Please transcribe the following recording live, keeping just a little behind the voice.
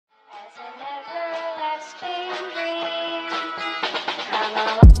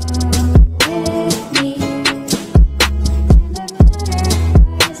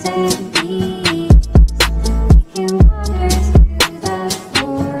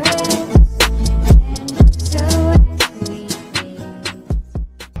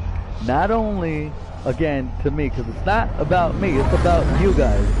not only, again, to me, because it's not about me, it's about you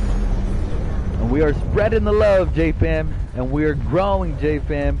guys. And we are spreading the love, J-Fam, and we are growing,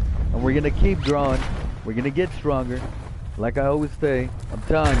 J-Fam, and we're going to keep growing. We're going to get stronger. Like I always say, I'm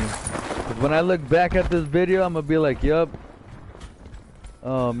telling you. Because when I look back at this video, I'm going to be like, yup.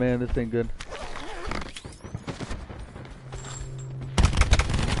 Oh, man, this ain't good.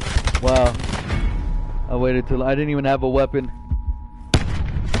 Wow. I waited till I didn't even have a weapon.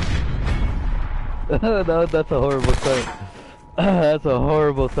 No, that's a horrible start. That's a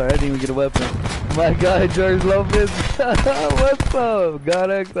horrible start. I didn't even get a weapon. My guy, George Lopez. What's up?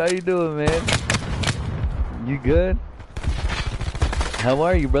 GodX, how you doing, man? You good? How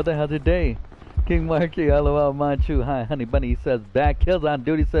are you, brother? How's your day? King Marky, LOL, Manchu. Hi, Honey Bunny says back. Kills on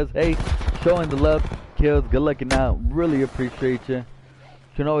duty says, hey, showing the love. Kills, good looking out. Really appreciate you.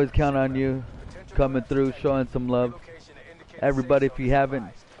 Can always count on you coming through, showing some love. Everybody, if you haven't,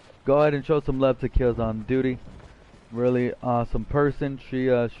 go ahead and show some love to Kills on Duty. Really awesome person. She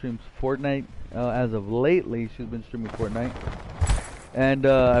streams Fortnite. As of lately, she's been streaming Fortnite. And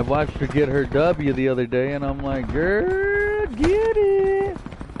I watched her get her W the other day, and I'm like, girl, get it.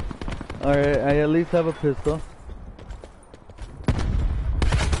 Alright, I at least have a pistol.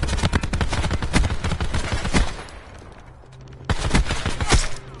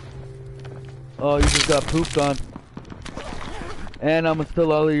 Oh, you just got pooped on. And I'm gonna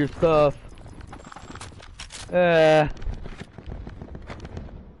steal all of your stuff. I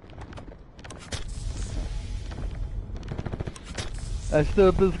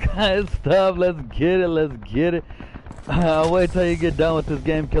stole this guy's stuff. Let's get it, let's get it. I'll wait till you get done with this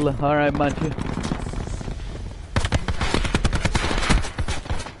game, killer. Alright, Manchu.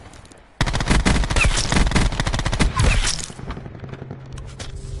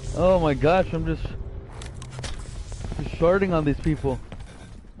 Oh my gosh, I'm just shorting on these people.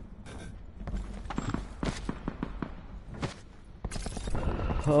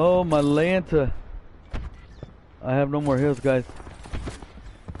 Oh my Lanta. I have no more heals, guys.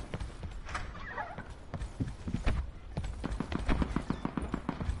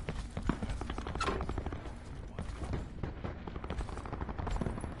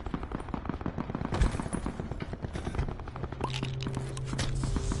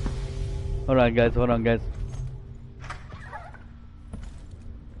 Hold on, guys. Hold on, guys.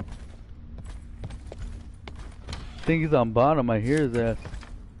 I think he's on bottom. I hear his ass.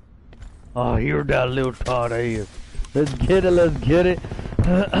 Oh, hear that little tot ass. Let's get it. Let's get it.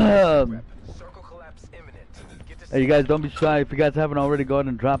 Hey, you guys, don't be shy. If you guys haven't already, go ahead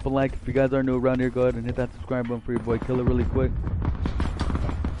and drop a like. If you guys are new around here, go ahead and hit that subscribe button for your boy Killer really quick.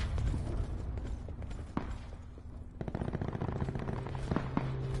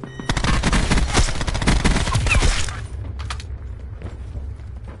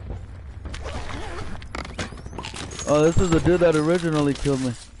 Oh, this is the dude that originally killed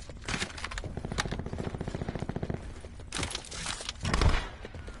me.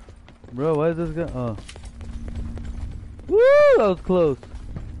 Bro, why is this guy? Oh. Woo! That was close.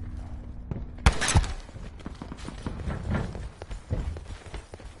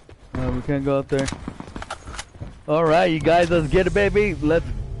 We can't go up there. Alright, you guys, let's get it, baby. Let's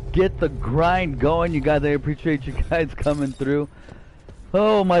get the grind going. You guys, I appreciate you guys coming through.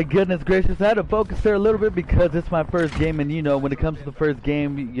 Oh my goodness gracious, I had to focus there a little bit because it's my first game, and you know, when it comes to the first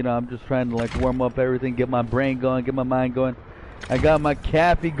game, you know, I'm just trying to like warm up everything, get my brain going, get my mind going. I got my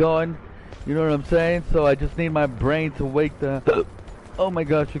caffeine going, you know what I'm saying? So I just need my brain to wake the oh my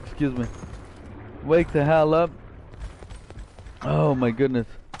gosh, excuse me. Wake the hell up. Oh my goodness.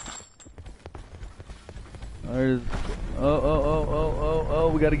 There's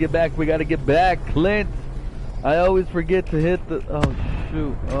oh, we gotta get back, Clint. I always forget to hit the oh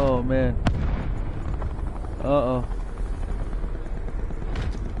shoot. Oh man. Uh-oh.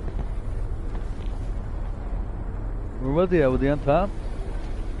 Where was he at? Was he on top?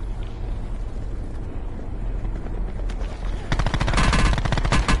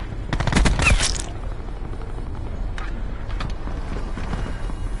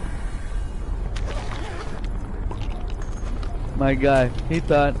 My guy, he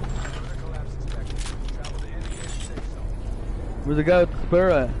thought. Where's the guy with the spur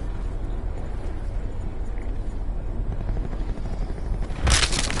at?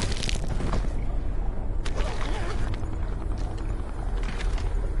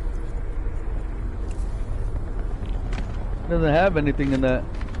 Doesn't have anything in that.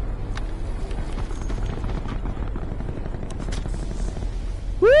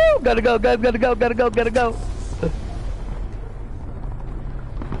 Woo! Gotta go, guys, gotta go.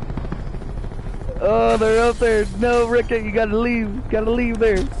 Oh, they're up there. No, Ricky, you gotta leave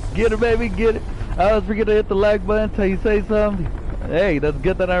there. Get it, baby, get it. I always forget to hit the like button until you say something. Hey, that's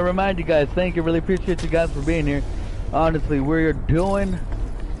good that I remind you guys. Thank you. Really appreciate you guys for being here. Honestly, we're doing...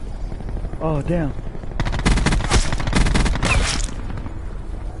 Oh, damn.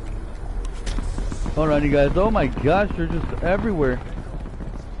 Hold on, you guys. Oh my gosh, they're just everywhere.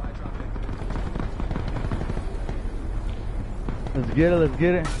 Let's get it, let's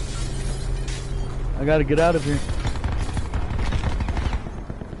get it. I gotta get out of here.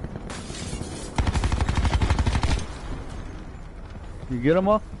 You get them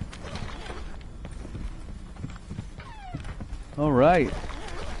all? Alright.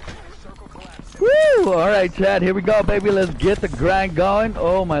 Woo! Alright, Chad, here we go, baby. Let's get the grind going.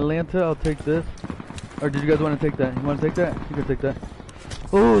 Oh, my Lanta, I'll take this. Or did you guys want to take that? You want to take that? You can take that.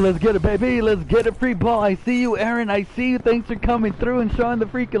 Oh, let's get it, baby. Let's get it. Free ball. I see you, Aaron. I see you. Thanks for coming through and showing the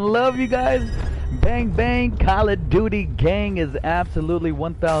freaking love, you guys. Bang, bang. Call of Duty gang is absolutely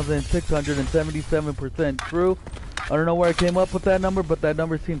 1,677% true. I don't know where I came up with that number, but that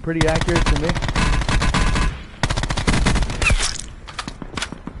number seemed pretty accurate to me.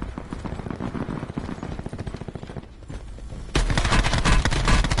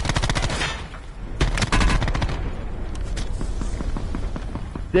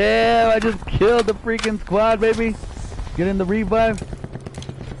 Damn, I just killed the freaking squad, baby. Get in the revive.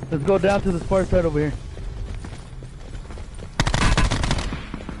 Let's go down to the far side over here.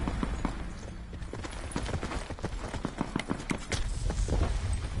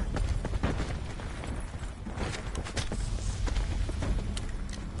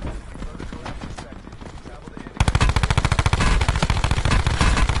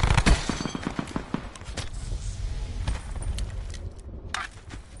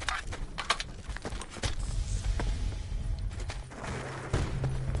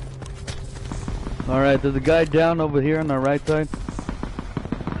 Alright, there's a guy down over here on our right side.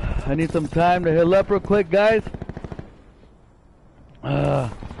 I need some time to heal up real quick, guys.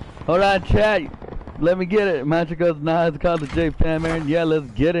 Hold on, chat. Let me get it. Magic goes, nah, it's called the J-Fam, Aaron. Yeah,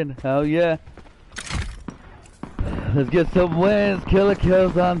 let's get it. Hell yeah. Let's get some wins. Killer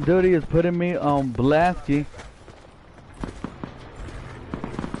Kills on Duty is putting me on Blasky.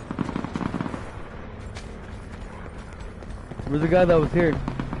 Where's the guy that was here?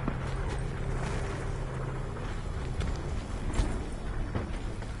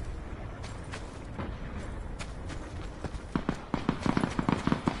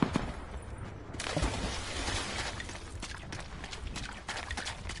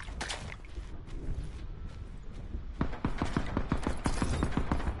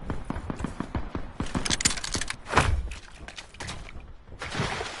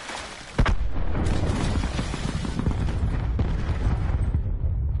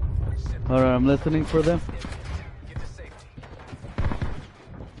 Alright, I'm listening for them.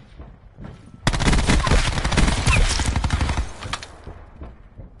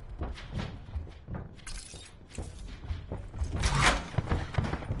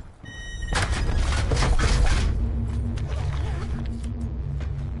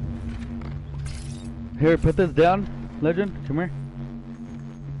 Here, put this down, Legend. Come here.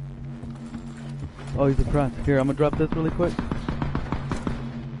 Oh, he's across. Here, I'm gonna drop this really quick.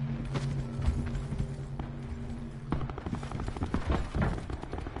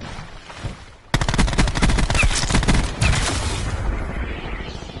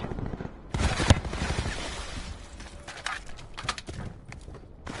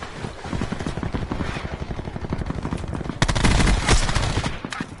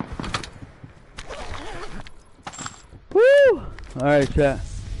 Alright, chat.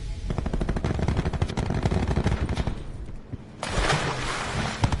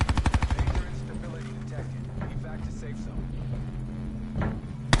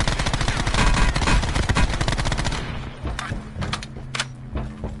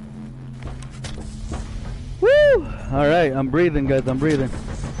 Woo! Alright, I'm breathing, guys. I'm breathing.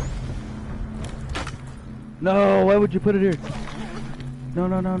 No, why would you put it here? No,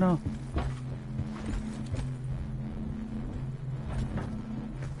 no, no, no.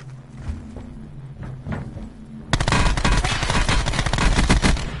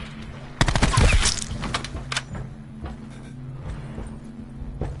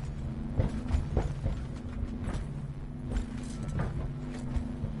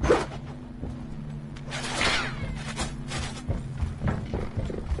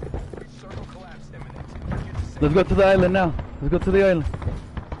 Let's go to the island now. Let's go to the island.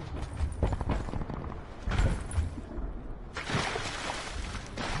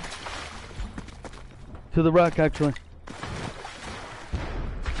 To the rock, actually.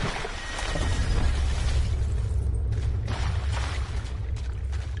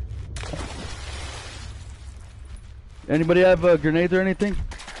 Anybody have grenades or anything?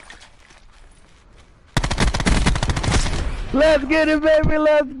 Let's get it, baby.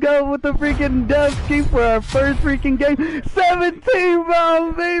 Let's go with the freaking Dusky for our first freaking game. 17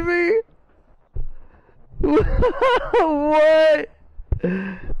 bombs, baby. What?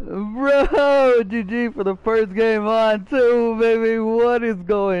 Bro, GG for the first game on too, baby. What is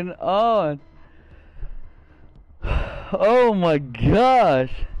going on? Oh my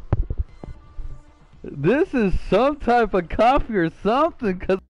gosh. This is some type of coffee or something,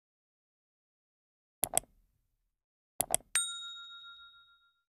 'cause